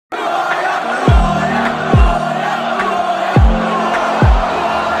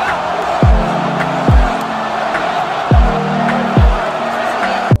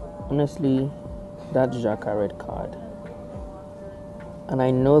honestly, that Xhaka red card, and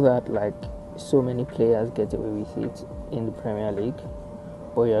I know that like so many players get away with it in the Premier League,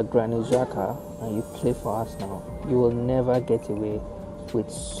 but you're Granit Xhaka and you play for Arsenal, you will never get away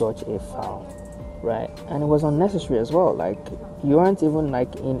with such a foul, right? And it was unnecessary as well. Like, you aren't even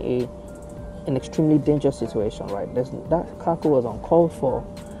like in an extremely dangerous situation, right? That Lukaku was uncalled for,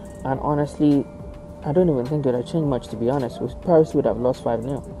 and honestly, I don't even think it would have changed much, to be honest. Paris would have lost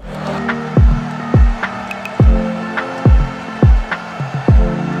 5-0.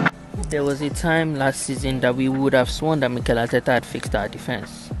 There was a time last season that we would have sworn that Mikel Arteta had fixed our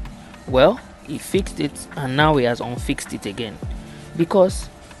defense. Well, he fixed it, and now he has unfixed it again. Because,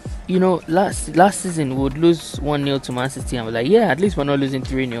 you know, last season we would lose 1-0 to Man City and we're like, yeah, at least we're not losing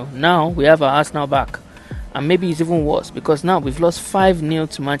 3-0. Now we have our Arsenal back. And maybe it's even worse, because now we've lost 5-0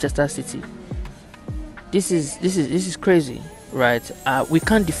 to Manchester City. This is crazy, right? We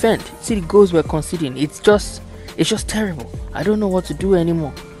can't defend. See the goals we're conceding. It's just terrible. I don't know what to do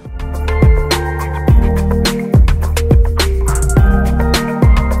anymore.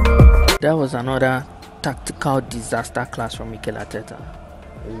 That was another tactical disaster class from Mikel Arteta.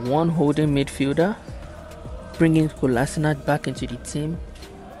 One holding midfielder, bringing Kolasinac back into the team,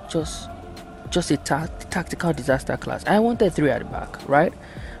 just a tactical disaster class. I wanted 3 at the back, right?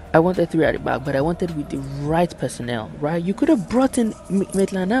 But I wanted with the right personnel, right? You could have brought in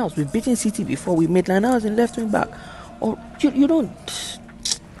Maitland-Niles. We've beaten City before with Maitland-Niles in left wing back. Or you don't.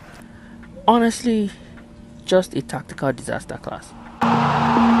 Honestly, just a tactical disaster class.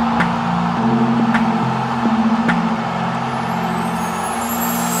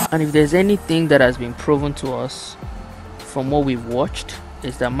 And if there's anything that has been proven to us from what we've watched,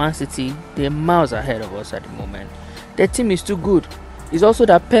 is that Man City, they're miles ahead of us at the moment. Their team is too good. It's also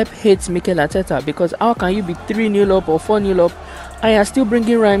that Pep hates Mikel Arteta, because how can you be 3-0 up or 4-0 up and you're still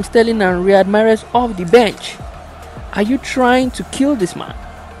bringing Raheem Sterling and Riyad Mahrez off the bench? Are you trying to kill this man?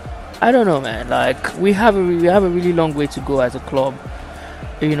 I don't know, man. Like, we have a really long way to go as a club.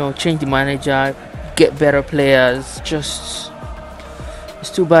 You know, change the manager, get better players. It's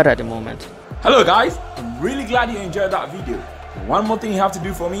too bad at the moment. Hello guys, I'm really glad you enjoyed that video. One more thing you have to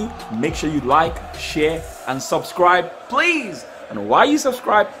do for me, make sure you like, share and subscribe, please. And while you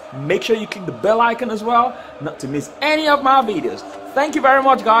subscribe, make sure you click the bell icon as well, not to miss any of my videos. Thank you very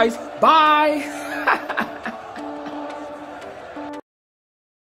much guys. Bye.